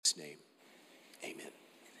Jesus' name, amen.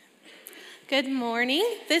 Good morning.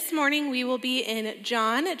 This morning we will be in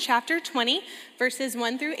John chapter 20, verses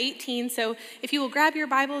 1 through 18. So if you will grab your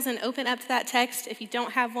Bibles and open up to that text. If you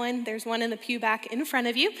don't have one, there's one in the pew back in front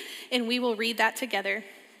of you, and we will read that together.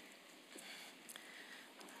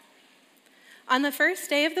 On the first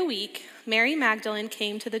day of the week, Mary Magdalene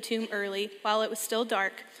came to the tomb early, while it was still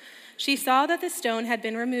dark. She saw that the stone had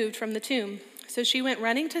been removed from the tomb. So she went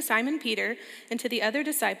running to Simon Peter and to the other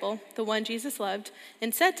disciple, the one Jesus loved,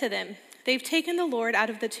 and said to them, "They've taken the Lord out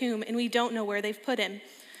of the tomb, and we don't know where they've put him."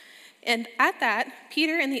 And at that,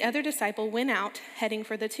 Peter and the other disciple went out, heading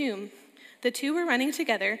for the tomb. The two were running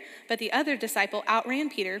together, but the other disciple outran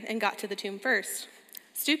Peter and got to the tomb first.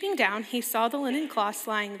 Stooping down, he saw the linen cloths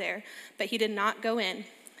lying there, but he did not go in.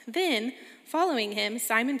 Then, following him,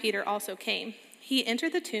 Simon Peter also came. He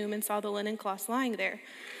entered the tomb and saw the linen cloths lying there.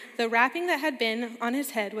 The wrapping that had been on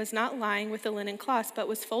his head was not lying with the linen cloths, but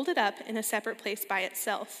was folded up in a separate place by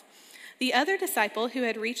itself. The other disciple, who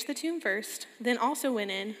had reached the tomb first, then also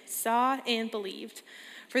went in, saw, and believed.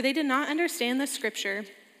 For they did not understand the scripture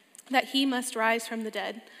that he must rise from the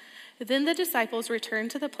dead. Then the disciples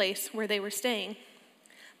returned to the place where they were staying.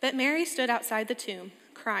 But Mary stood outside the tomb,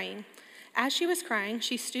 crying. As she was crying,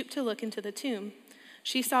 she stooped to look into the tomb.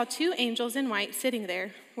 She saw two angels in white sitting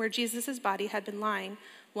there, where Jesus' body had been lying,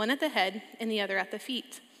 one at the head and the other at the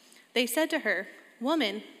feet. They said to her,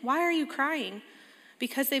 "Woman, why are you crying?"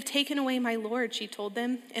 "Because they've taken away my Lord," she told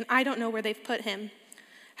them, "and I don't know where they've put him."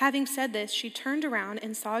 Having said this, she turned around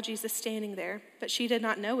and saw Jesus standing there, but she did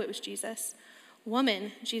not know it was Jesus.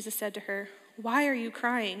 "Woman," Jesus said to her, "why are you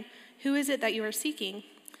crying? Who is it that you are seeking?"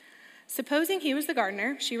 Supposing he was the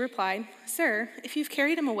gardener, she replied, "Sir, if you've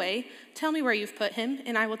carried him away, tell me where you've put him,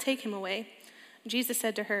 and I will take him away." Jesus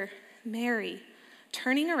said to her, "Mary."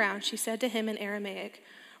 Turning around, she said to him in Aramaic,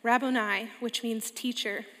 "Rabboni," which means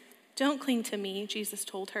teacher. "Don't cling to me," Jesus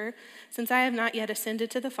told her, "since I have not yet ascended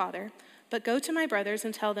to the Father, but go to my brothers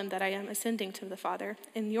and tell them that I am ascending to the Father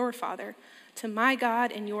and your Father, to my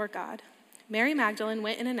God and your God." Mary Magdalene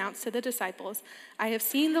went and announced to the disciples, "I have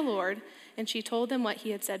seen the Lord," and she told them what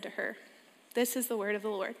he had said to her. This is the word of the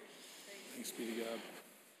Lord. Thanks be to God.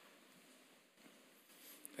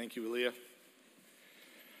 Thank you, Aaliyah.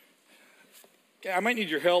 Yeah, I might need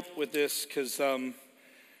your help with this because,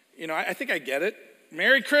 I think I get it.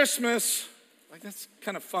 Merry Christmas. Like, that's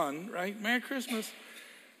kind of fun, right? Merry Christmas.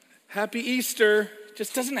 Happy Easter.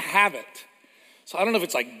 Just doesn't have it. So I don't know if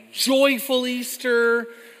it's like joyful Easter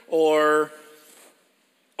or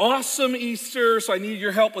awesome Easter. So I need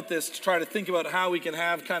your help with this to try to think about how we can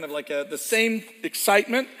have kind of like the same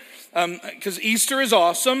excitement. Because Easter is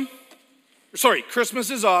awesome. Christmas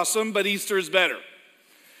is awesome, but Easter is better.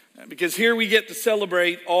 Because here we get to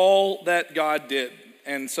celebrate all that God did.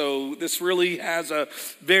 And so this really has a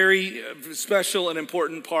very special and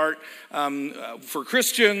important part for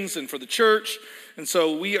Christians and for the church. And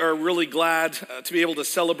so we are really glad to be able to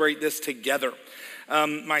celebrate this together.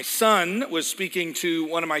 My son was speaking to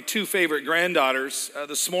one of my two favorite granddaughters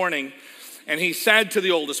this morning. And he said to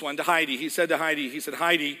the oldest one, to Heidi, he said,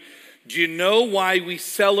 "Heidi, do you know why we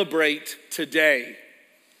celebrate today?"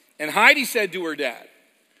 And Heidi said to her dad,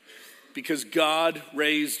 "Because God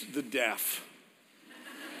raised the deaf."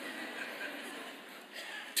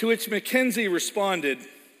 To which Mackenzie responded,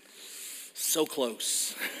 "So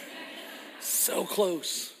close, so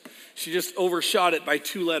close." She just overshot it by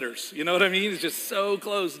 2 letters. You know what I mean? It's just so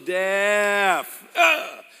close. Deaf.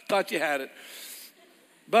 Thought you had it.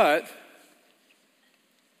 But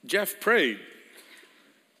Jeff prayed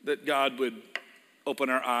that God would open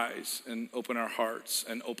our eyes and open our hearts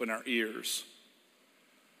and open our ears.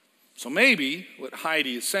 So maybe what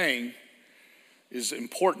Heidi is saying is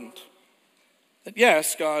important. That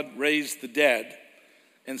yes, God raised the dead,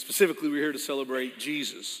 and specifically we're here to celebrate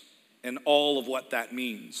Jesus and all of what that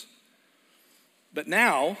means. But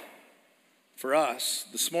now, for us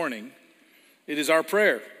this morning, it is our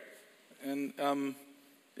prayer. And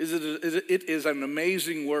it is an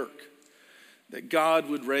amazing work that God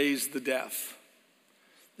would raise the deaf,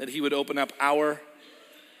 that he would open up our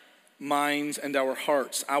minds and our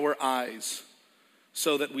hearts, our eyes,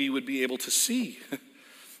 so that we would be able to see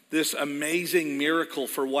this amazing miracle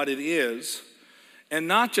for what it is, and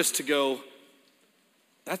not just to go,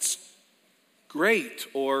 "That's great,"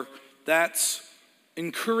 or "That's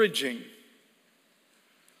encouraging,"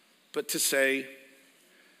 but to say,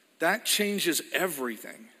 "That changes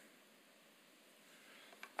everything."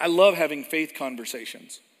 I love having faith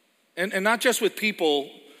conversations, and not just with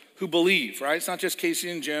people who believe, right? It's not just Casey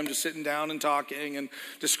and Jim just sitting down and talking and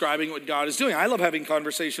describing what God is doing. I love having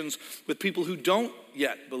conversations with people who don't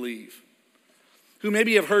yet believe. who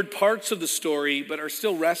maybe have heard parts of the story but are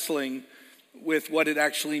still wrestling with what it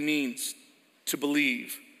actually means to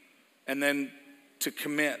believe and then to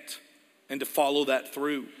commit and to follow that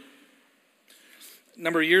through. A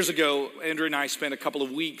number of years ago, Andrew and I spent a couple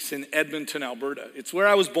of weeks in Edmonton, Alberta. It's where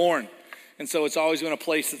I was born, and so it's always been a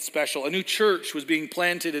place that's special. A new church was being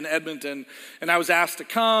planted in Edmonton, and I was asked to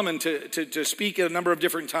come and to speak at a number of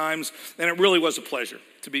different times, and it really was a pleasure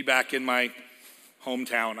to be back in my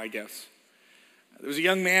hometown, I guess. There was a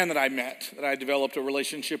young man that I met, that I developed a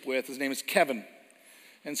relationship with. His name is Kevin.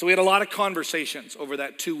 And so we had a lot of conversations over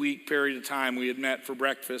that 2-week period of time. We had met for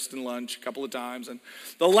breakfast and lunch a couple of times. And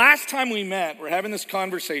the last time we met, we're having this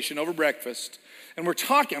conversation over breakfast. And we're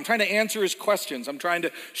talking. I'm trying to answer his questions. I'm trying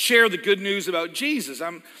to share the good news about Jesus.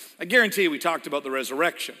 I guarantee you we talked about the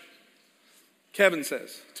resurrection. Kevin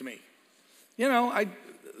says to me, I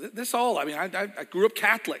grew up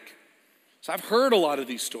Catholic. So I've heard a lot of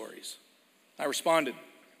these stories. I responded,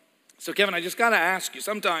 so Kevin, I just got to ask you,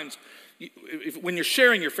 sometimes when you're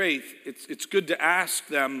sharing your faith, it's good to ask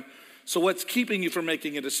them, so what's keeping you from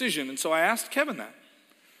making a decision? And so I asked Kevin that.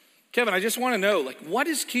 Kevin, I just want to know, what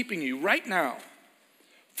is keeping you right now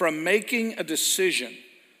from making a decision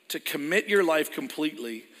to commit your life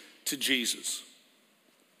completely to Jesus?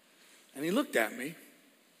 And he looked at me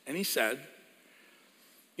and he said,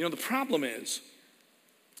 the problem is,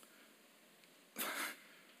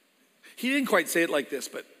 he didn't quite say it like this,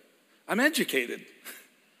 but I'm educated.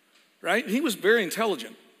 Right? He was very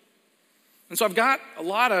intelligent. And so I got a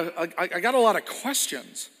lot of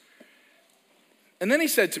questions. And then he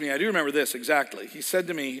said to me, I do remember this exactly. He said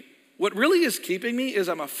to me, what really is keeping me is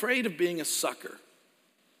I'm afraid of being a sucker.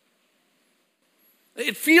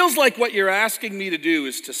 It feels like what you're asking me to do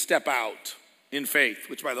is to step out in faith,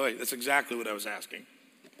 which, by the way, that's exactly what I was asking.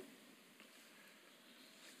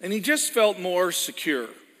 And he just felt more secure,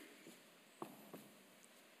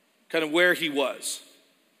 kind of where he was,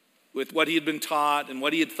 with what he had been taught and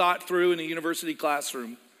what he had thought through in a university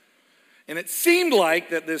classroom. And it seemed like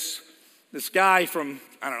that this guy from,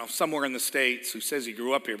 somewhere in the States who says he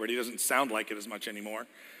grew up here, but he doesn't sound like it as much anymore,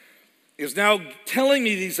 is now telling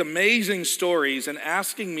me these amazing stories and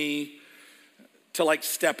asking me to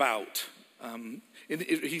step out.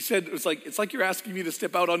 He said, it's like you're asking me to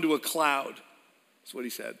step out onto a cloud. That's what he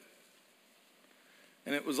said.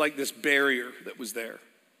 And it was like this barrier that was there.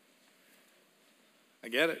 I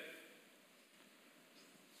get it.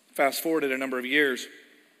 Fast forwarded a number of years.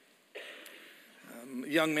 A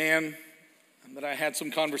young man that I had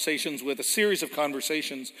some conversations with, a series of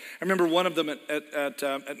conversations. I remember one of them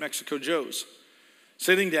at Mexico Joe's,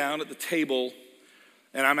 sitting down at the table,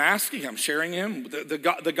 and I'm sharing him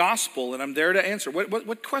the gospel, and I'm there to answer.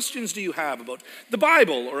 What questions do you have about the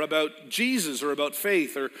Bible or about Jesus or about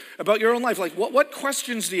faith or about your own life? What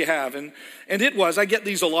questions do you have? And I get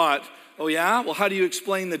these a lot. Oh yeah? Well, how do you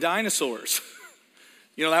explain the dinosaurs?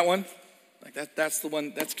 You know that one? That's the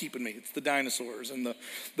one that's keeping me. It's the dinosaurs and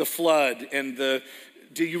the flood and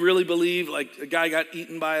do you really believe a guy got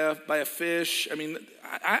eaten by a fish?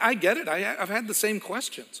 I get it. I've had the same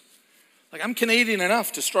questions. I'm Canadian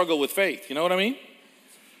enough to struggle with faith. You know what I mean?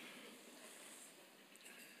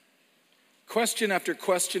 Question after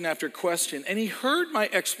question after question. And he heard my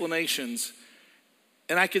explanations,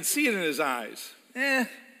 and I could see it in his eyes.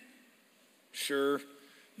 Sure.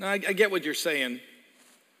 No, I get what you're saying.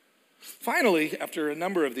 Finally, after a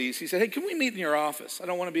number of these, he said, hey, can we meet in your office? I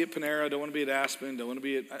don't want to be at Panera. I don't want to be at Aspen. Don't want to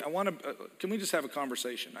be at, can we just have a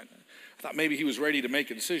conversation? I thought maybe he was ready to make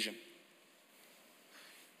a decision.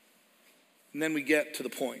 And then we get to the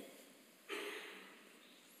point.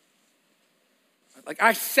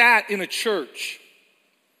 I sat in a church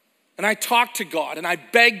and I talked to God and I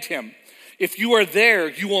begged him, if you are there,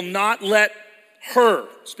 you will not let her,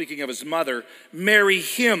 speaking of his mother, marry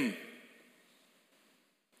him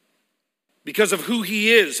because of who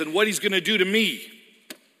he is and what he's going to do to me.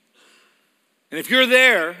 And if you're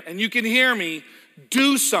there and you can hear me,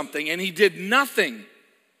 do something. And he did nothing.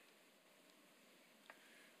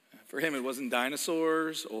 For him, it wasn't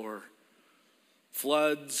dinosaurs or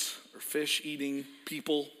floods or fish eating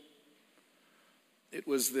people. It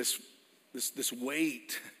was this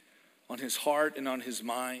weight on his heart and on his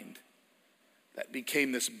mind that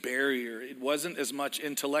became this barrier. It wasn't as much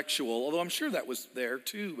intellectual, although I'm sure that was there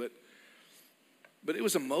too, but it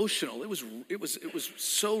was emotional. It was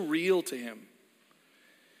so real to him.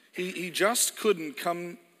 He just couldn't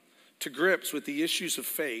come to grips with the issues of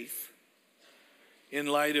faith in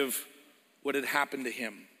light of what had happened to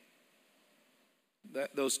him.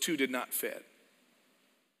 Those two did not fit.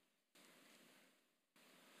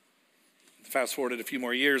 Fast forwarded a few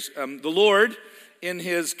more years. The Lord, in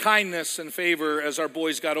his kindness and favor as our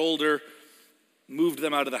boys got older, moved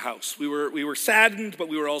them out of the house. We were saddened, but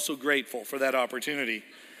we were also grateful for that opportunity.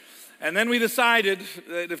 And then we decided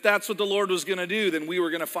that if that's what the Lord was going to do, then we were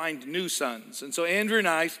going to find new sons. And so Andrew and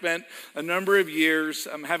I spent a number of years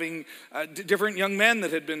having different young men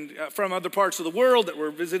that had been from other parts of the world that were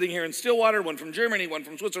visiting here in Stillwater, one from Germany, one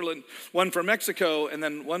from Switzerland, one from Mexico, and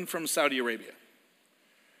then one from Saudi Arabia.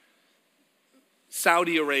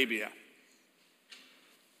 Saudi Arabia.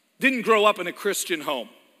 Didn't grow up in a Christian home.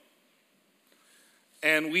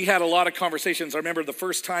 And we had a lot of conversations. I remember the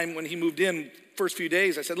first time when he moved in, first few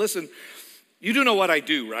days, I said, listen, you do know what I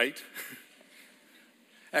do, right?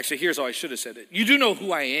 Actually, here's how I should have said it. You do know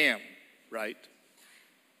who I am, right?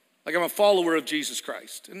 Like I'm a follower of Jesus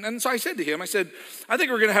Christ. And so I said to him, I said, I think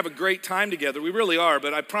we're going to have a great time together. We really are,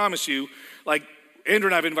 but I promise you, like Andrew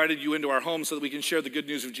and I have invited you into our home so that we can share the good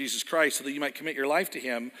news of Jesus Christ so that you might commit your life to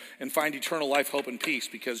him and find eternal life, hope, and peace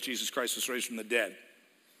because Jesus Christ was raised from the dead.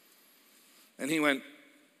 And he went,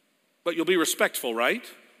 but you'll be respectful, right?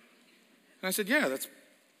 And I said, yeah, that's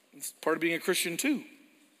part of being a Christian too.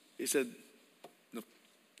 He said, no,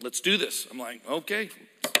 let's do this. I'm like, okay.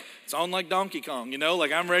 It's on like Donkey Kong,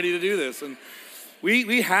 like I'm ready to do this. And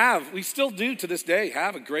we still do to this day,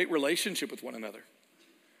 have a great relationship with one another.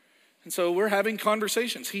 And so we're having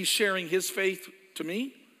conversations. He's sharing his faith to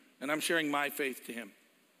me, and I'm sharing my faith to him.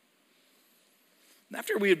 And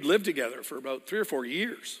after we had lived together for about 3 or 4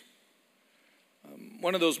 years,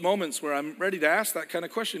 one of those moments where I'm ready to ask that kind of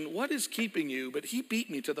question, what is keeping you? But he beat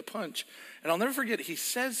me to the punch. And I'll never forget, he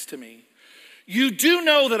says to me, you do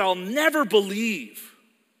know that I'll never believe.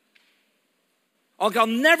 I'll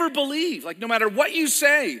never believe. Like no matter what you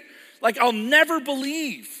say, like I'll never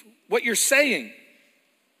believe what you're saying.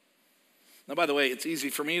 Now, by the way, it's easy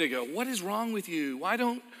for me to go, what is wrong with you? Why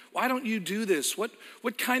don't you do this? What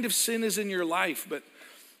kind of sin is in your life? But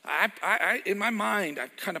I in my mind, I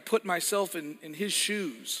kind of put myself in his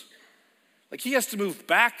shoes. Like he has to move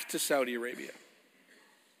back to Saudi Arabia.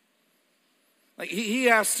 Like he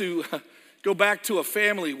has to go back to a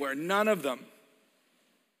family where none of them,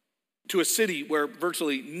 to a city where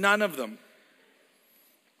virtually none of them.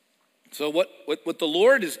 So what the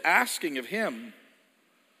Lord is asking of him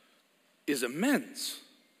is immense.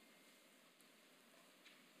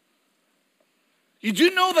 You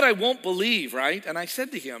do know that I won't believe, right? And I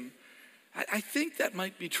said to him, I think that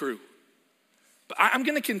might be true. But I'm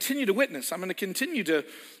going to continue to witness. I'm going to continue to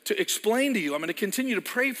explain to you. I'm going to continue to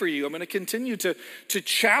pray for you. I'm going to continue to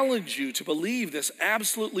challenge you to believe this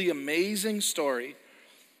absolutely amazing story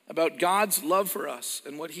about God's love for us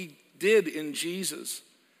and what he did in Jesus.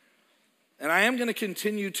 And I am going to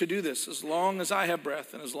continue to do this as long as I have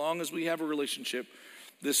breath and as long as we have a relationship.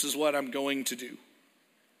 This is what I'm going to do.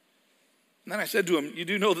 And then I said to him, you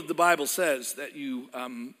do know that the Bible says that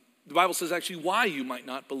the Bible says actually why you might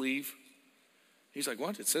not believe. He's like,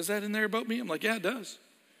 what? It says that in there about me? I'm like, yeah, it does.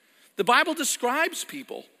 The Bible describes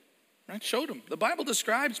people. I showed him. The Bible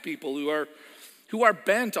describes people who are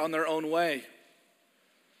bent on their own way.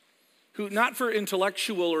 Who, not for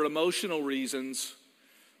intellectual or emotional reasons,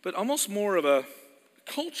 but almost more of a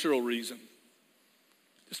cultural reason.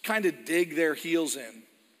 Just kind of dig their heels in.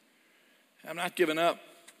 I'm not giving up.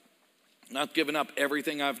 Not giving up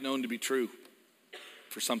everything I've known to be true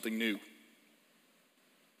for something new.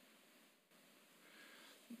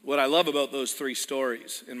 What I love about those 3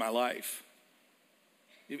 stories in my life,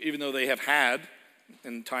 even though they have had,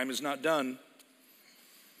 and time is not done,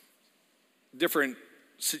 different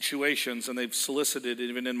situations, and they've solicited,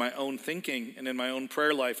 even in my own thinking and in my own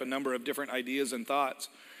prayer life, a number of different ideas and thoughts.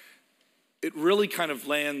 It really kind of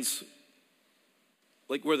lands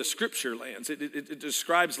like where the scripture lands. It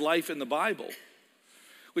describes life in the Bible,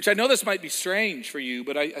 which I know this might be strange for you,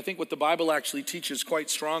 but I think what the Bible actually teaches quite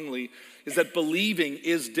strongly is that believing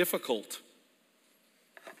is difficult.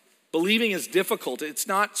 Believing is difficult. It's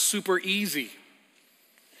not super easy.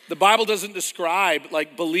 The Bible doesn't describe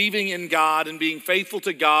like believing in God and being faithful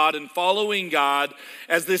to God and following God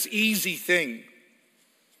as this easy thing.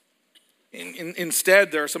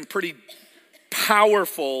 Instead, there are some pretty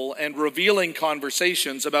powerful and revealing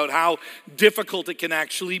conversations about how difficult it can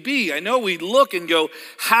actually be. I know we look and go,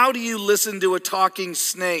 how do you listen to a talking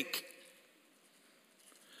snake?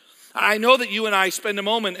 I know that you and I spend a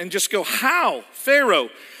moment and just go, how? Pharaoh,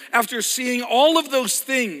 after seeing all of those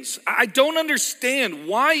things, I don't understand.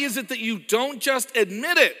 Why is it that you don't just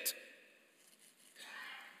admit it?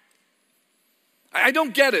 I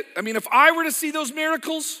don't get it. I mean, if I were to see those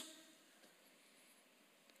miracles,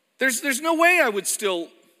 there's no way I would still.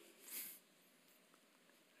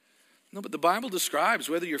 No, but the Bible describes,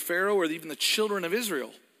 whether you're Pharaoh or even the children of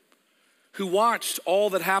Israel, who watched all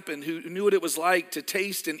that happened, who knew what it was like to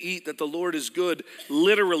taste and eat that the Lord is good,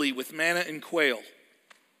 literally with manna and quail.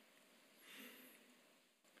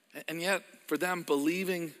 And yet, for them,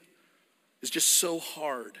 believing is just so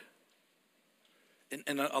hard.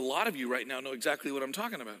 And a lot of you right now know exactly what I'm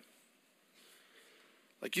talking about.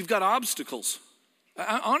 Like, you've got obstacles.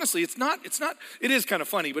 Honestly, it is kind of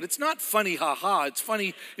funny, but it's not funny, ha-ha. It's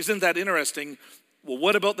funny, isn't that interesting? Well,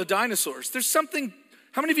 what about the dinosaurs? There's something,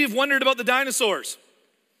 how many of you have wondered about the dinosaurs?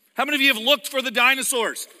 How many of you have looked for the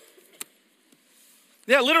dinosaurs?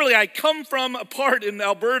 Yeah, literally, I come from a part in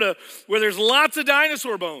Alberta where there's lots of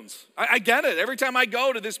dinosaur bones. I get it. Every time I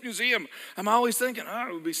go to this museum, I'm always thinking,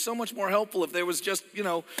 it would be so much more helpful if there was just,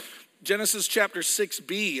 Genesis chapter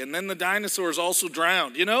 6b, and then the dinosaurs also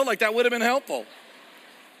drowned. Like that would have been helpful.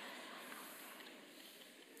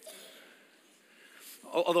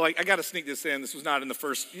 Although I got to sneak this in. This was not in the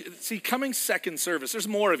first. See, coming second service, there's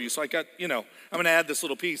more of you. So I got, I'm going to add this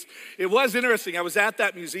little piece. It was interesting. I was at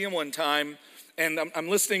that museum one time, and I'm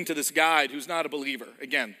listening to this guide who's not a believer.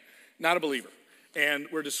 Again, not a believer. And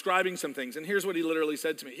we're describing some things. And here's what he literally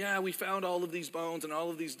said to me. Yeah, we found all of these bones and all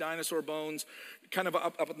of these dinosaur bones kind of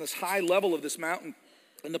up on this high level of this mountain.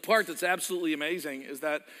 And the part that's absolutely amazing is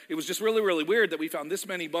that it was just really, really weird that we found this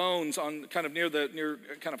many bones on kind of near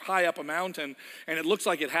kind of high up a mountain. And it looks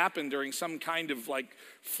like it happened during some kind of like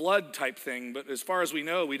flood type thing. But as far as we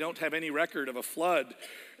know, we don't have any record of a flood.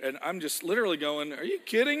 And I'm just literally going, are you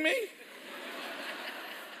kidding me?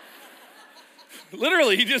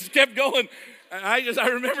 Literally, he just kept going. I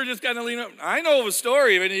remember just kind of leaning up. I know of a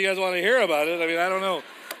story if any of you guys want to hear about it. I mean, I don't know.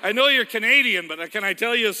 I know you're Canadian, but can I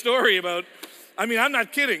tell you a story about, I'm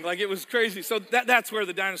not kidding. Like, it was crazy. So that's where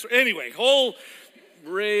the dinosaur, anyway,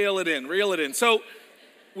 reel it in. So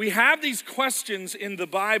we have these questions in the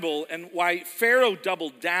Bible, and why Pharaoh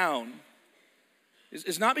doubled down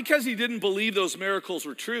is not because he didn't believe those miracles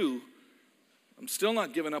were true. I'm still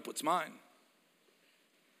not giving up what's mine.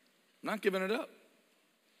 I'm not giving it up.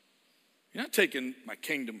 You're not taking my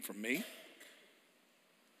kingdom from me.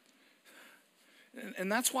 And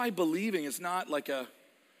that's why believing is not like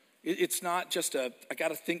it's not just I got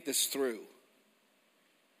to think this through.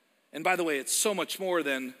 And by the way, it's so much more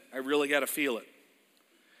than I really got to feel it.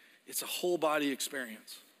 It's a whole body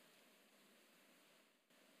experience.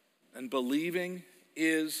 And believing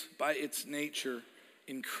is, by its nature,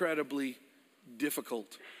 incredibly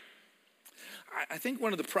difficult. I think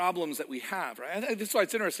one of the problems that we have, right? That's why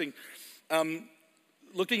it's interesting.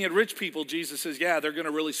 Looking at rich people, Jesus says, yeah, they're going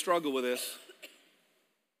to really struggle with this.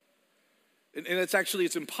 And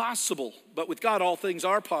it's impossible. But with God, all things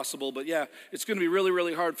are possible. But yeah, it's going to be really,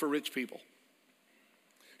 really hard for rich people.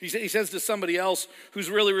 He says to somebody else who's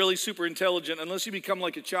really, really super intelligent, unless you become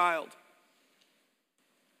like a child.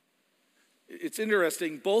 It's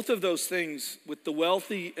interesting, both of those things with the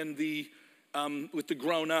wealthy and with the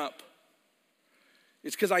grown up,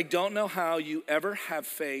 it's because I don't know how you ever have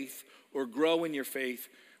faith or grow in your faith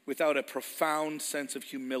without a profound sense of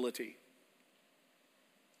humility.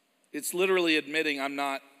 It's literally admitting I'm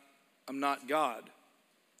not God,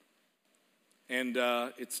 and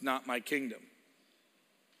it's not my kingdom.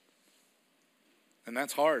 And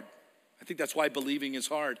that's hard. I think that's why believing is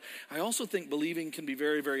hard. I also think believing can be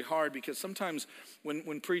very, very hard because sometimes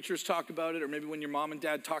when preachers talk about it, or maybe when your mom and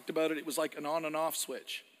dad talked about it, it was like an on and off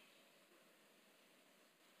switch.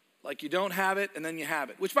 Like you don't have it and then you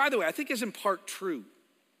have it. Which, by the way, I think is in part true.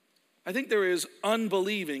 I think there is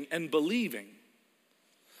unbelieving and believing.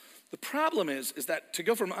 The problem is that to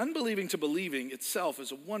go from unbelieving to believing itself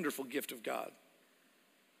is a wonderful gift of God.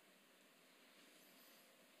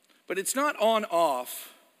 But it's not on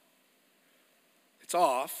off. It's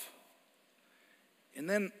off. And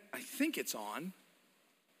then I think it's on.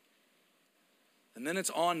 And then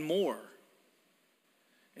it's on more.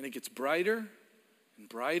 And it gets brighter and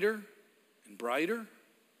brighter and brighter.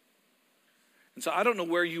 And so I don't know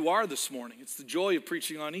where you are this morning. It's the joy of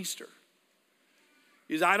preaching on Easter.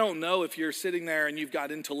 Is I don't know if you're sitting there and you've got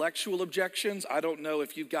intellectual objections. I don't know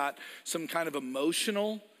if you've got some kind of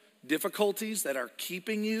emotional difficulties that are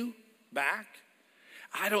keeping you back.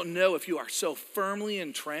 I don't know if you are so firmly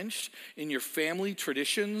entrenched in your family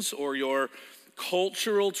traditions or your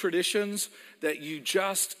cultural traditions that you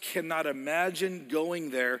just cannot imagine going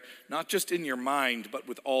there, not just in your mind, but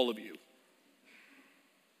with all of you.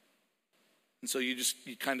 And so you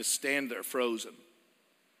kind of stand there frozen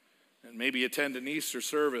and maybe attend an Easter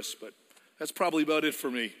service, but that's probably about it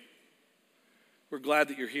for me. We're glad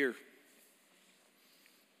that you're here.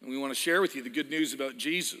 And we want to share with you the good news about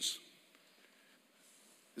Jesus.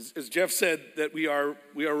 As Jeff said, that we are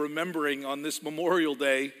remembering on this Memorial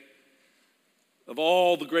Day of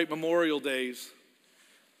all the great memorial days,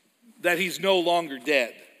 that he's no longer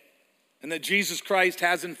dead. And that Jesus Christ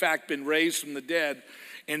has in fact been raised from the dead,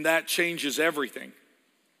 and that changes everything.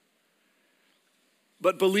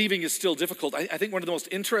 But believing is still difficult. I think one of the most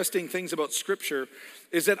interesting things about Scripture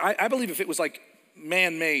is that I believe if it was like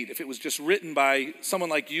man-made, if it was just written by someone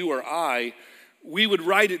like you or I, we would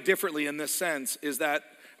write it differently in this sense, is that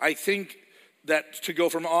I think that to go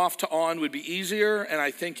from off to on would be easier, and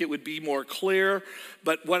I think it would be more clear.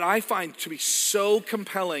 But what I find to be so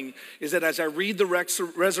compelling is that as I read the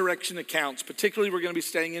resurrection accounts, particularly we're going to be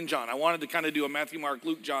staying in John. I wanted to kind of do a Matthew, Mark,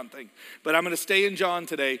 Luke, John thing, but I'm going to stay in John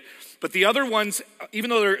today. But the other ones,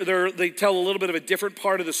 even though they tell a little bit of a different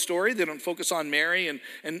part of the story, they don't focus on Mary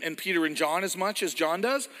and Peter and John as much as John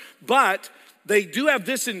does, but they do have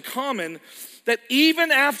this in common, that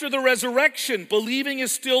even after the resurrection, believing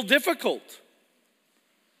is still difficult.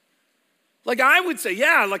 Like I would say,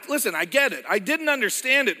 yeah, like listen, I get it. I didn't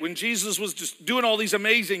understand it when Jesus was just doing all these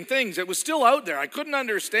amazing things. It was still out there. I couldn't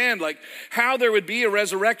understand like how there would be a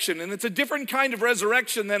resurrection. And it's a different kind of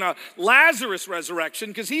resurrection than a Lazarus resurrection,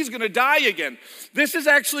 because he's going to die again. This is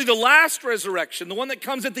actually the last resurrection, the one that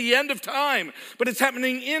comes at the end of time. But it's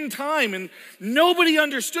happening in time, and nobody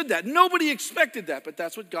understood that. Nobody expected that, but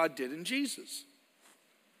that's what God did in Jesus.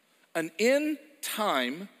 And in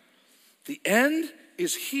time, the end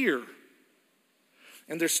is here.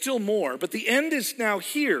 And there's still more, but the end is now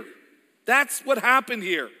here. That's what happened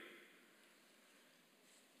here.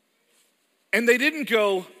 And they didn't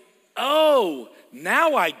go, oh,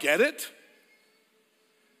 now I get it.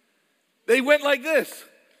 They went like this.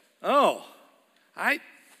 Oh, I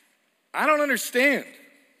don't understand.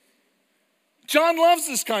 John loves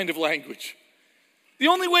this kind of language. The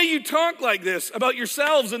only way you talk like this about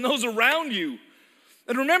yourselves and those around you.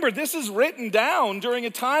 And remember, this is written down during a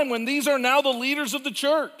time when these are now the leaders of the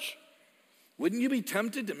church. Wouldn't you be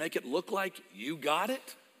tempted to make it look like you got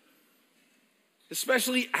it?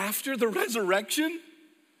 Especially after the resurrection?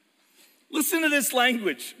 Listen to this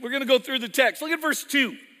language. We're going to go through the text. Look at verse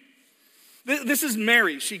 2. This is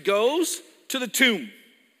Mary. She goes to the tomb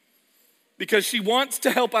because she wants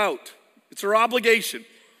to help out. It's her obligation.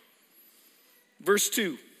 Verse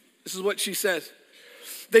 2. This is what she says.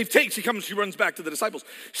 She runs back to the disciples.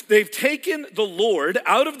 They've taken the Lord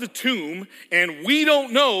out of the tomb, and we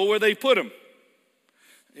don't know where they put him.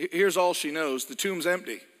 Here's all she knows. The tomb's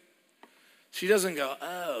empty. She doesn't go,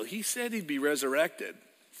 oh, he said he'd be resurrected.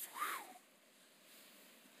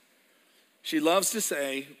 She loves to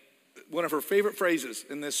say, one of her favorite phrases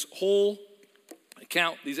in this whole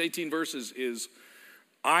account, these 18 verses, is,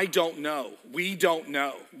 I don't know. We don't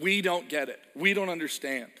know. We don't get it. We don't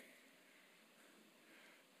understand.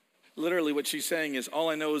 Literally what she's saying is, all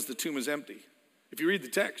I know is the tomb is empty. If you read the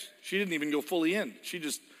text, she didn't even go fully in. She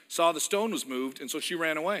just saw the stone was moved, and so she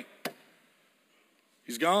ran away.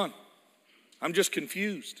 He's gone. I'm just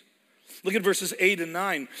confused. Look at verses 8 and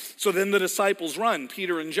 9. So then the disciples run,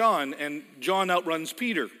 Peter and John outruns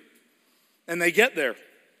Peter. And they get there.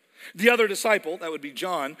 The other disciple, that would be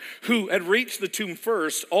John, who had reached the tomb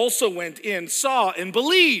first, also went in, saw, and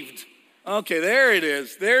believed. Okay, there it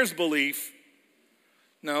is. There's belief.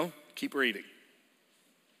 No. Keep reading.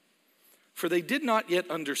 For they did not yet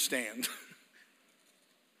understand.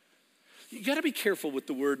 You got to be careful with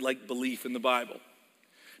the word like belief in the Bible.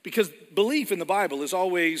 Because belief in the Bible is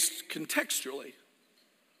always contextually.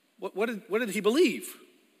 What did he believe?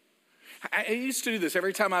 I used to do this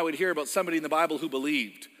every time I would hear about somebody in the Bible who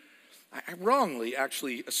believed. I wrongly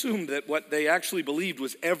actually assumed that what they actually believed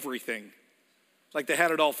was everything. Like they had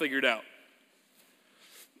it all figured out.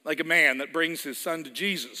 Like a man that brings his son to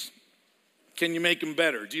Jesus. Can you make him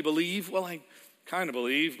better? Do you believe? Well, I kind of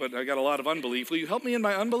believe, but I got a lot of unbelief. Will you help me in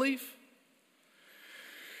my unbelief?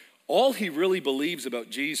 All he really believes about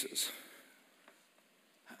Jesus,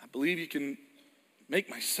 I believe you can make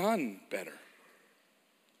my son better.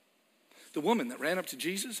 The woman that ran up to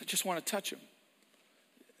Jesus, I just want to touch him.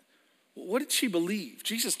 What did she believe?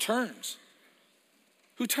 Jesus turns.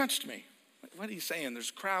 Who touched me? What are you saying?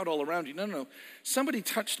 There's a crowd all around you. No. Somebody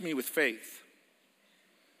touched me with faith.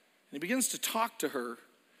 And he begins to talk to her.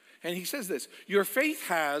 And he says this, your faith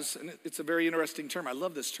has, and it's a very interesting term. I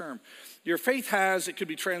love this term. Your faith has, it could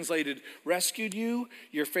be translated, rescued you.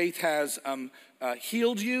 Your faith has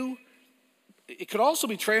healed you. It could also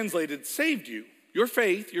be translated, saved you. Your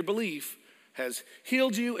faith, your belief, has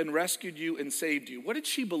healed you and rescued you and saved you. What did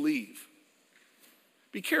she believe?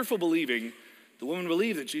 Be careful believing. The woman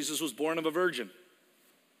believed that Jesus was born of a virgin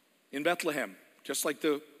in Bethlehem, just like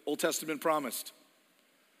the Old Testament promised.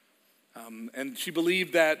 And she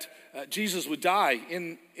believed that Jesus would die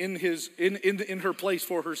in her place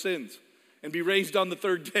for her sins. and be raised on the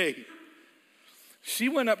third day. She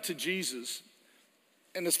went up to Jesus,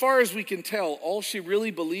 and as far as we can tell, all she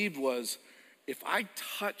really believed was, if I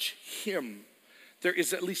touch him, there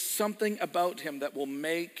is at least something about him that will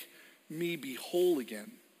make me be whole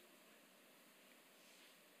again.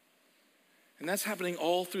 And that's happening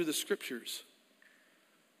all through the scriptures.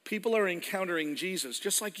 People are encountering Jesus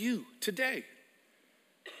just like you today.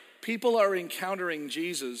 People are encountering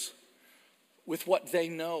Jesus with what they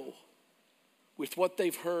know, with what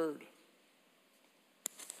they've heard.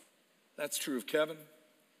 That's true of Kevin.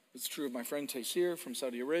 That's true of my friend Taysir from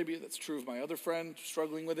Saudi Arabia. That's true of my other friend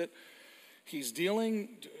struggling with it. He's dealing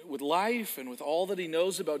with life and with all that he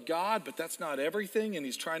knows about God, but that's not everything, and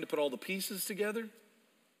he's trying to put all the pieces together.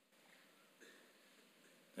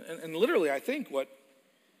 And literally, I think what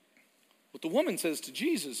the woman says to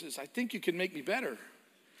Jesus is, I think you can make me better.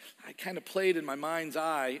 I kind of played in my mind's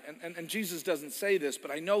eye, and Jesus doesn't say this, but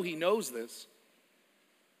I know he knows this.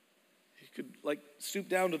 He could stoop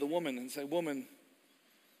down to the woman and say, woman,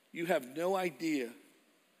 you have no idea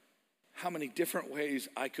how many different ways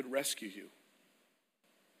I could rescue you.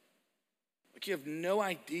 You have no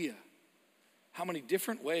idea how many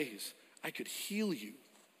different ways I could heal you.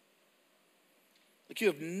 You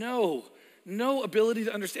have no ability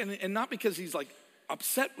to understand, and not because he's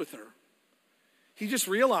upset with her. He just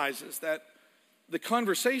realizes that the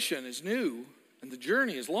conversation is new and the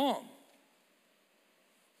journey is long.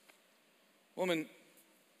 Woman,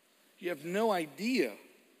 you have no idea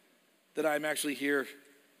that I'm actually here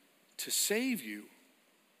to save you.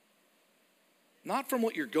 Not from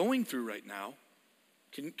what you're going through right now.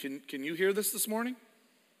 Can you hear this morning?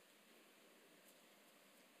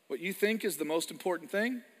 What you think is the most important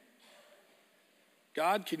thing?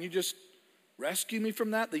 God, can you just rescue me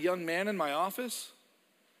from that? The young man in my office?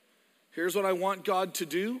 Here's what I want God to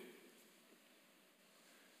do.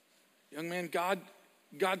 Young man, God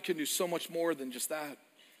can do so much more than just that.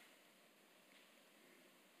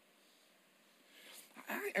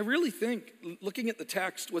 I really think, looking at the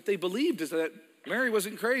text, what they believed is that Mary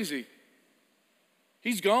wasn't crazy.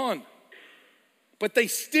 He's gone. But they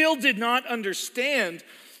still did not understand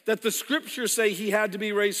that the scriptures say he had to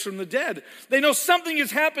be raised from the dead. They know something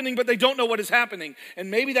is happening, but they don't know what is happening. And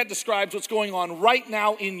maybe that describes what's going on right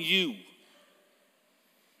now in you.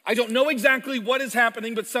 I don't know exactly what is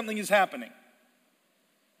happening, but something is happening.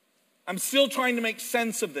 I'm still trying to make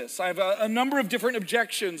sense of this. I have a number of different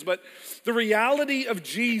objections, but the reality of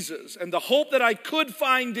Jesus and the hope that I could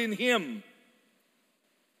find in him.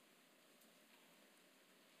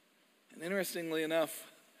 And interestingly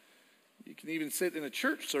enough, you can even sit in a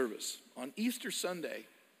church service on Easter Sunday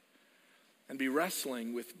and be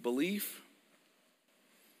wrestling with belief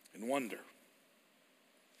and wonder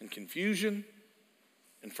and confusion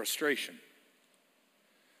and frustration.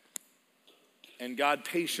 And God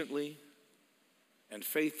patiently and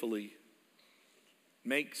faithfully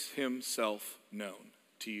makes himself known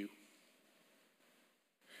to you.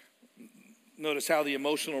 Notice how the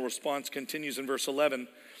emotional response continues in verse 11.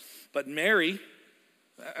 But Mary,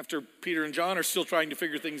 after Peter and John are still trying to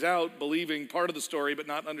figure things out, believing part of the story but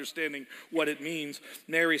not understanding what it means,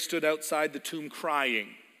 Mary stood outside the tomb crying.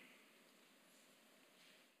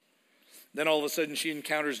 Then all of a sudden she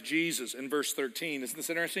encounters Jesus in verse 13. Isn't this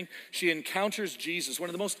interesting? She encounters Jesus. One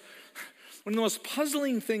of the most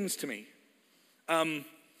puzzling things to me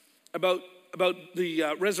about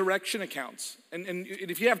the resurrection accounts, and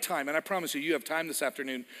if you have time, and I promise you have time this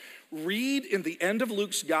afternoon, read in the end of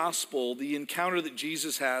Luke's gospel the encounter that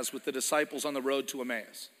Jesus has with the disciples on the road to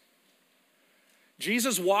Emmaus.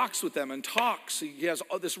 Jesus walks with them and talks. He has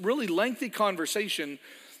this really lengthy conversation,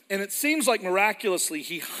 and it seems like miraculously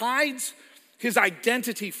he hides his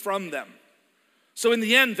identity from them. So in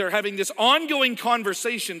the end, they're having this ongoing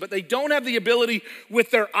conversation, but they don't have the ability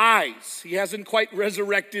with their eyes. He hasn't quite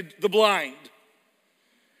resurrected the blind.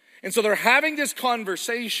 And so they're having this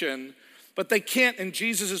conversation, but they can't, and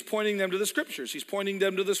Jesus is pointing them to the scriptures. He's pointing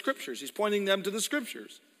them to the scriptures. He's pointing them to the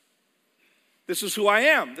scriptures. This is who I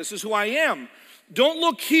am. This is who I am. Don't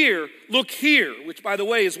look here, look here, which, by the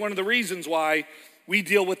way, is one of the reasons why we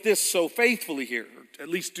deal with this so faithfully here, or at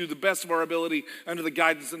least do the best of our ability under the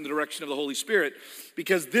guidance and the direction of the Holy Spirit,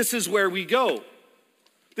 because this is where we go.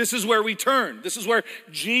 This is where we turn. This is where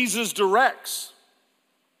Jesus directs.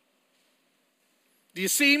 Do you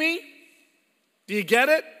see me? Do you get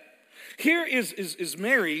it? Here is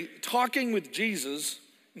Mary talking with Jesus,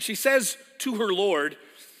 and she says to her Lord,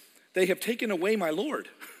 "They have taken away my Lord,"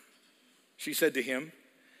 she said to him,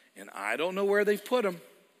 "and I don't know where they've put him."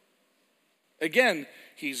 Again,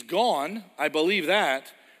 he's gone, I believe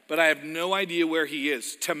that, but I have no idea where he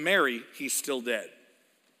is. To Mary, he's still dead.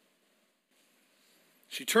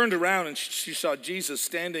 She turned around and she saw Jesus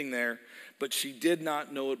standing there, but she did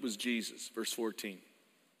not know it was Jesus. Verse 14.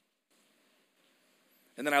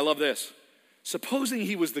 And then I love this. Supposing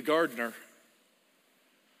he was the gardener,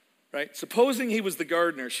 right? Supposing he was the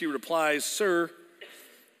gardener, she replies, "Sir,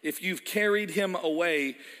 if you've carried him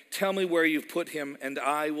away, tell me where you've put him, and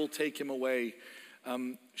I will take him away."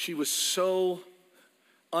 She was so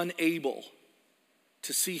unable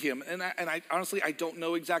to see him. And I honestly, I don't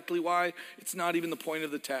know exactly why. It's not even the point of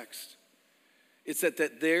the text. It's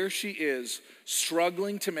that there she is,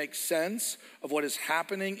 struggling to make sense of what is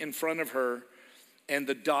happening in front of her, and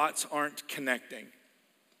the dots aren't connecting.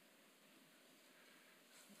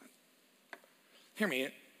 Hear me,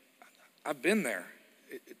 I've been there.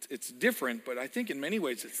 It's different, but I think in many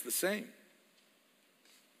ways it's the same.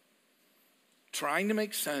 Trying to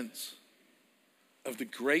make sense of the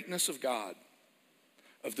greatness of God,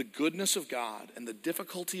 of the goodness of God, and the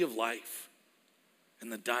difficulty of life,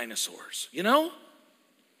 and the dinosaurs. You know?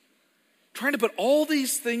 Trying to put all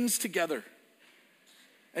these things together.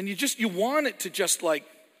 And you want it to just like,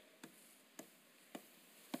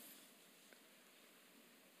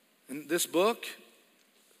 in this book,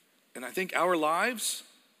 and I think our lives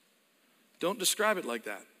don't describe it like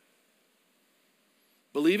that.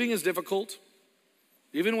 Believing is difficult,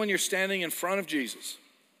 even when you're standing in front of Jesus.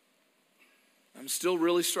 I'm still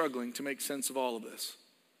really struggling to make sense of all of this.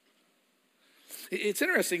 It's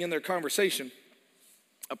interesting in their conversation,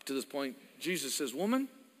 up to this point, Jesus says, "Woman,"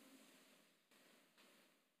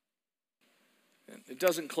 and it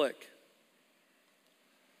doesn't click.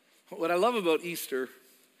 What I love about Easter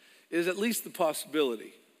is at least the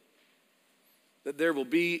possibility that there will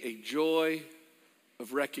be a joy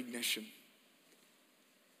of recognition.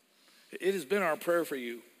 It has been our prayer for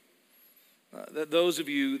you, that those of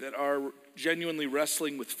you that are genuinely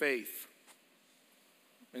wrestling with faith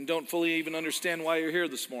and don't fully even understand why you're here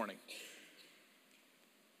this morning,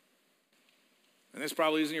 and this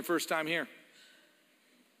probably isn't your first time here,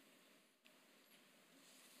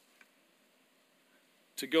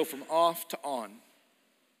 to go from off to on,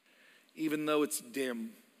 even though it's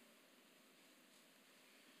dim,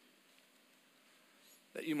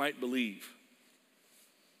 that you might believe.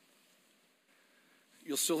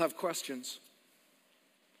 You'll still have questions.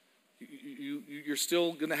 You're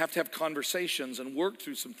still going to have conversations and work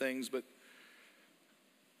through some things, but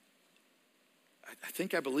I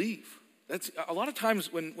think I believe. That's a lot of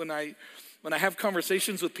times when I have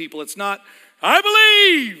conversations with people, it's not, "I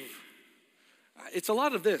believe." It's a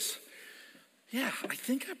lot of this. Yeah, I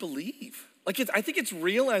think I believe. I think it's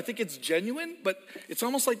real and I think it's genuine, but it's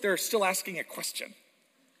almost like they're still asking a question.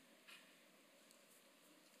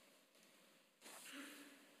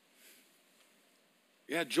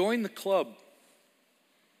 Yeah, join the club.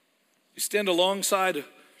 You stand alongside a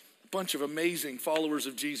bunch of amazing followers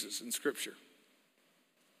of Jesus in Scripture.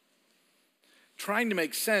 Trying to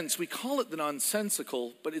make sense, we call it the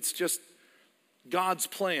nonsensical, but it's just God's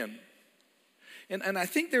plan. And I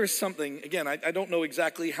think there is something, again, I don't know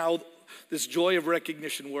exactly how this joy of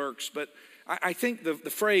recognition works, but I think the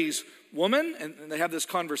phrase, "woman," and they have this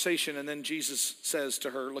conversation, and then Jesus says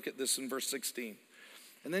to her, look at this in verse 16.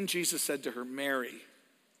 And then Jesus said to her, "Mary."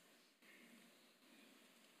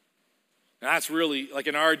 Now that's really, like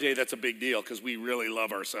in our day, that's a big deal because we really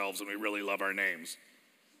love ourselves and we really love our names.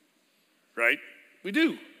 Right? We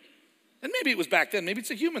do. And maybe it was back then. Maybe it's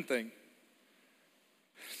a human thing.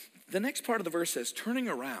 The next part of the verse says, turning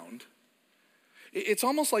around. It's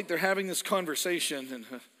almost like they're having this conversation,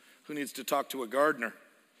 and who needs to talk to a gardener?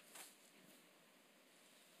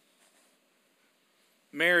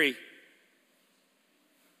 Mary.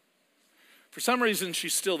 For some reason,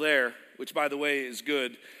 she's still there, which, by the way, is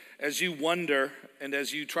good. As you wonder and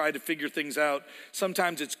as you try to figure things out,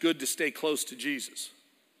 sometimes it's good to stay close to Jesus.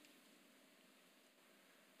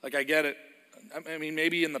 Like, I get it. I mean,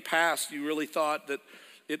 maybe in the past you really thought that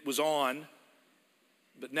it was on,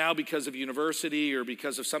 but now because of university or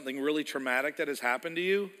because of something really traumatic that has happened to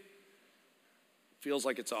you, it feels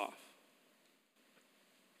like it's off.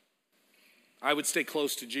 I would stay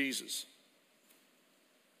close to Jesus.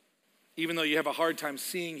 Even though you have a hard time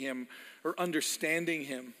seeing him or understanding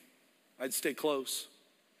him, I'd stay close.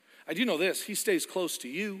 I do know this, he stays close to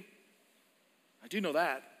you. I do know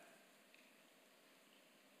that.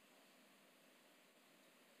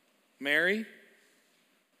 Mary,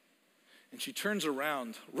 and she turns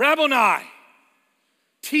around, "Rabboni,"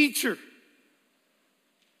 teacher.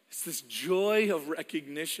 It's this joy of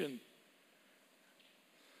recognition.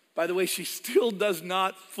 By the way, she still does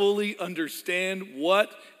not fully understand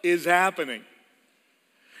what is happening.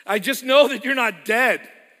 "I just know that you're not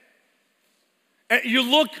dead. You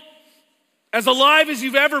look As alive as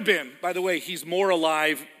you've ever been. By the way, he's more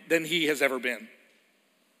alive than he has ever been.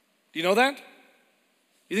 Do you know that?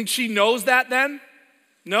 You think she knows that then?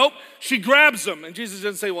 Nope. She grabs him, and Jesus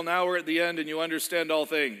doesn't say, well, now we're at the end and you understand all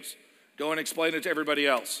things. Go and explain it to everybody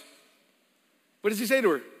else. What does he say to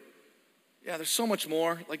her? Yeah, there's so much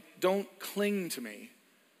more. Like, don't cling to me.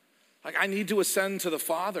 Like, I need to ascend to the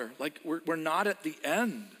Father. Like, we're not at the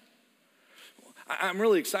end. I'm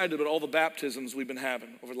really excited about all the baptisms we've been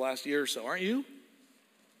having over the last year or so. Aren't you?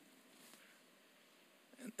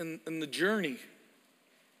 And the journey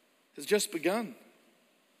has just begun.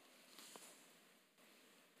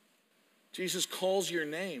 Jesus calls your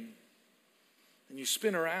name, and you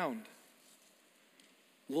spin around.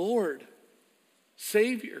 Lord,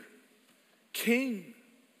 Savior, King.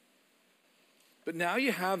 But now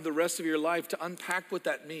you have the rest of your life to unpack what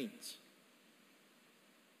that means.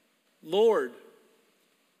 Lord,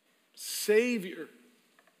 Savior,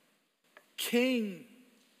 King.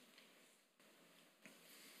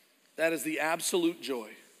 That is the absolute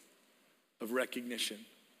joy of recognition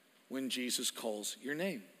when Jesus calls your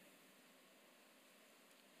name.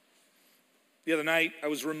 The other night, I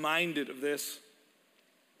was reminded of this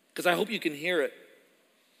because I hope you can hear it.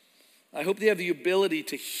 I hope you have the ability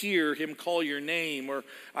to hear him call your name, or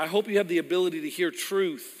I hope you have the ability to hear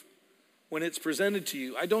truth when it's presented to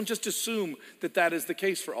you. I don't just assume that that is the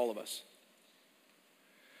case for all of us.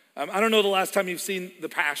 I don't know the last time you've seen The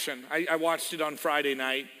Passion. I watched it on Friday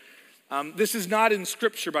night. This is not in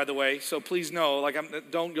Scripture, by the way, so please know.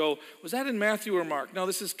 Don't go, was that in Matthew or Mark? No,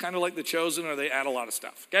 this is kind of like The Chosen, or they add a lot of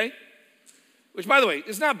stuff, okay? Which, by the way,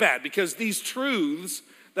 is not bad, because these truths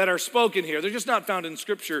that are spoken here, they're just not found in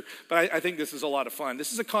Scripture, but I think this is a lot of fun.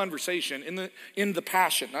 This is a conversation in the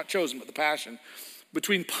Passion, not Chosen, but the Passion,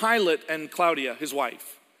 between Pilate and Claudia, his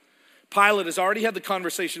wife. Pilate has already had the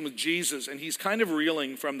conversation with Jesus, and he's kind of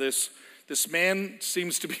reeling from this. This man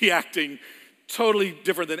seems to be acting totally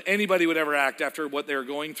different than anybody would ever act after what they're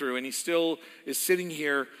going through, and he still is sitting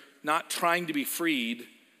here not trying to be freed.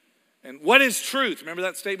 And what is truth? Remember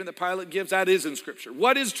that statement that Pilate gives? That is in Scripture.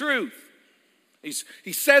 What is truth?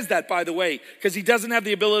 He says that, by the way, because he doesn't have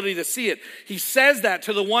the ability to see it. He says that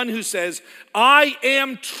to the one who says, I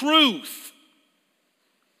am truth.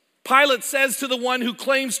 Pilate says to the one who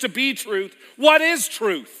claims to be truth, what is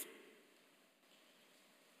truth?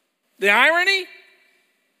 The irony?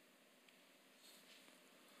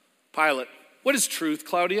 Pilate, what is truth,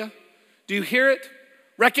 Claudia? Do you hear it?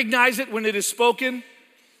 Recognize it when it is spoken?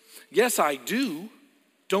 Yes, I do.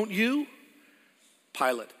 Don't you?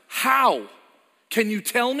 Pilate, how? Can you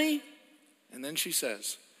tell me? And then she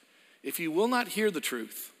says, if you will not hear the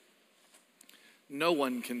truth, no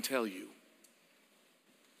one can tell you.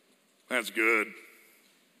 That's good,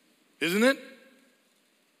 isn't it?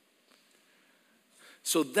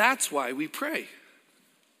 So that's why we pray.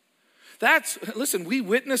 Listen, we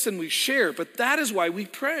witness and we share, but that is why we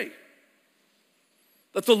pray.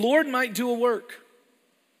 That the Lord might do a work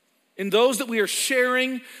in those that we are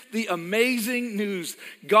sharing the amazing news.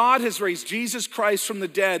 God has raised Jesus Christ from the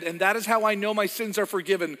dead, and that is how I know my sins are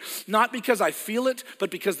forgiven. Not because I feel it, but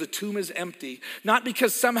because the tomb is empty. Not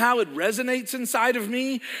because somehow it resonates inside of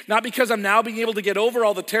me. Not because I'm now being able to get over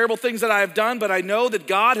all the terrible things that I have done, but I know that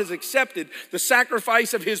God has accepted the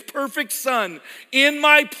sacrifice of his perfect Son in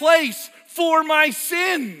my place for my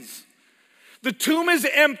sins. The tomb is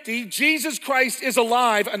empty, Jesus Christ is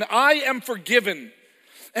alive, and I am forgiven.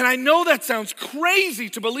 And I know that sounds crazy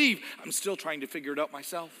to believe. I'm still trying to figure it out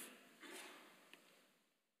myself.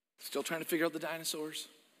 Still trying to figure out the dinosaurs.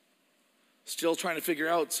 Still trying to figure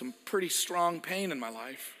out some pretty strong pain in my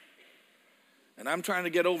life. And I'm trying to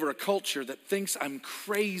get over a culture that thinks I'm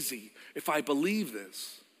crazy if I believe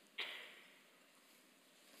this.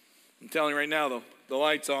 I'm telling you right now, though, the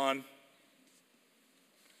light's on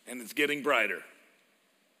and it's getting brighter.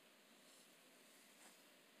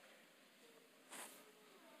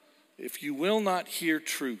 If you will not hear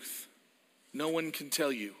truth, no one can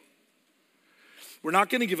tell you. We're not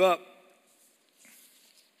going to give up.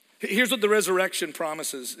 Here's what the resurrection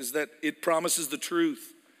promises, is that it promises the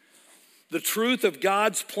truth. The truth of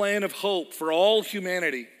God's plan of hope for all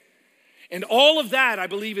humanity. And all of that, I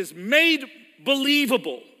believe, is made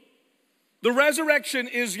believable. The resurrection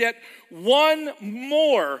is yet one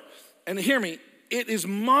more, and hear me, it is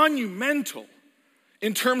monumental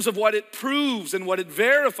in terms of what it proves and what it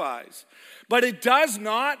verifies. But it does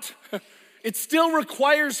not, it still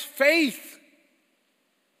requires faith.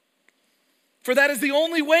 For that is the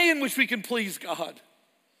only way in which we can please God.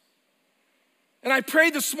 And I pray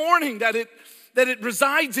this morning that that it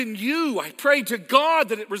resides in you. I pray to God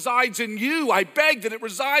that it resides in you. I beg that it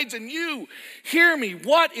resides in you. Hear me.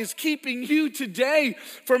 What is keeping you today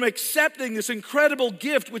from accepting this incredible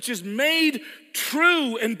gift, which is made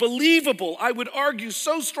true and believable? I would argue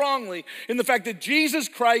so strongly in the fact that Jesus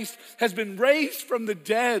Christ has been raised from the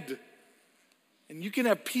dead, and you can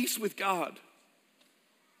have peace with God.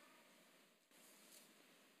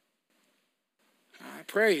 I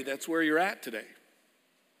pray that's where you're at today.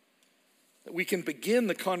 That we can begin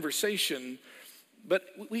the conversation, but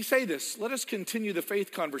we say this, let us continue the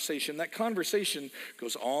faith conversation. That conversation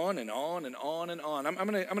goes on and on and on and on. I'm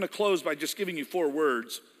going to close by just giving you 4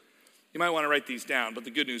 words. You might want to write these down, but the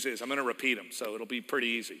good news is I'm going to repeat them, so it'll be pretty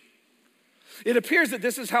easy. It appears that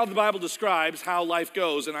this is how the Bible describes how life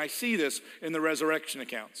goes, and I see this in the resurrection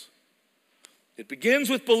accounts. It begins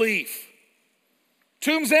with belief.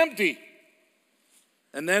 Tomb's empty.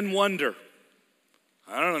 And then wonder.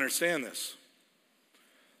 I don't understand this.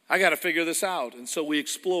 I got to figure this out. And so we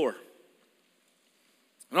explore.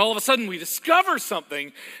 And all of a sudden we discover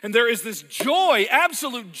something, and there is this joy,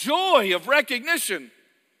 absolute joy of recognition.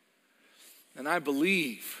 And I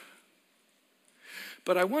believe.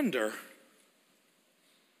 But I wonder.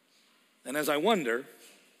 And as I wonder,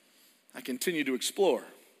 I continue to explore.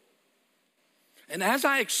 And as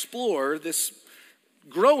I explore this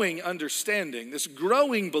growing understanding, this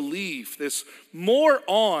growing belief, this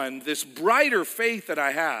this brighter faith that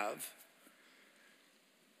I have,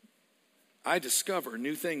 I discover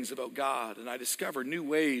new things about God, and I discover new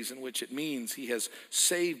ways in which it means He has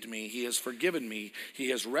saved me, He has forgiven me, He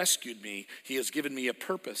has rescued me, He has given me a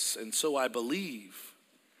purpose, and so I believe.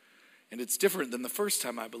 And it's different than the first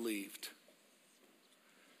time I believed.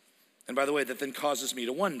 And by the way, that then causes me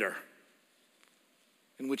to wonder,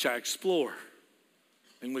 in which I explore,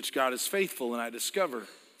 in which God is faithful and I discover,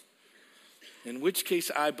 in which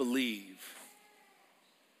case I believe.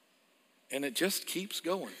 And it just keeps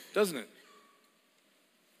going, doesn't it?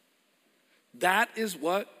 That is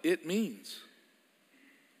what it means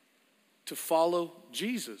to follow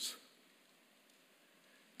Jesus.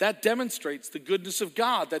 That demonstrates the goodness of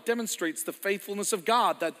God. That demonstrates the faithfulness of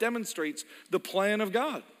God. That demonstrates the plan of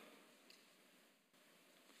God.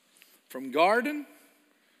 From garden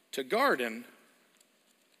to garden,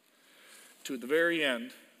 to the very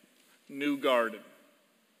end, new garden.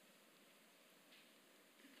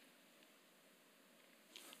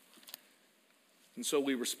 And so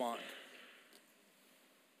we respond.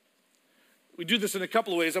 We do this in a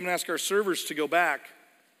couple of ways. I'm going to ask our servers to go back.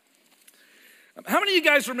 How many of you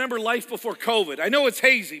guys remember life before COVID? I know it's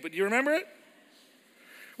hazy, but do you remember it?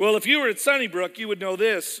 Well, if you were at Sunnybrook, you would know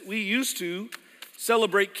this. We used to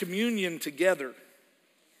celebrate communion together.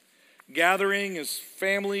 Gathering as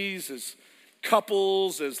families, as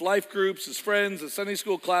couples, as life groups, as friends, as Sunday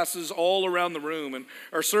school classes, all around the room. And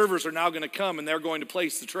our servers are now going to come and they're going to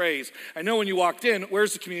place the trays. I know when you walked in,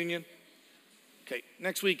 where's the communion? Okay,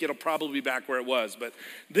 next week it'll probably be back where it was. But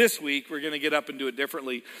this week we're going to get up and do it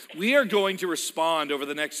differently. We are going to respond over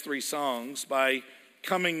the next 3 songs by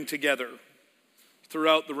coming together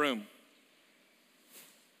throughout the room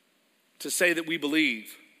to say that we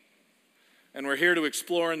believe. And we're here to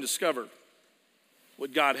explore and discover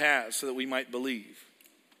what God has so that we might believe.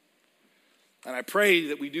 And I pray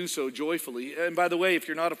that we do so joyfully. And by the way, if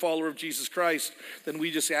you're not a follower of Jesus Christ, then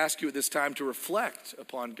we just ask you at this time to reflect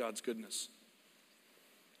upon God's goodness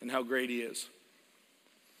and how great He is.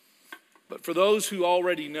 But for those who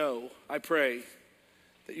already know, I pray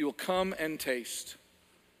that you will come and taste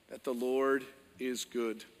that the Lord is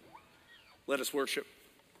good. Let us worship.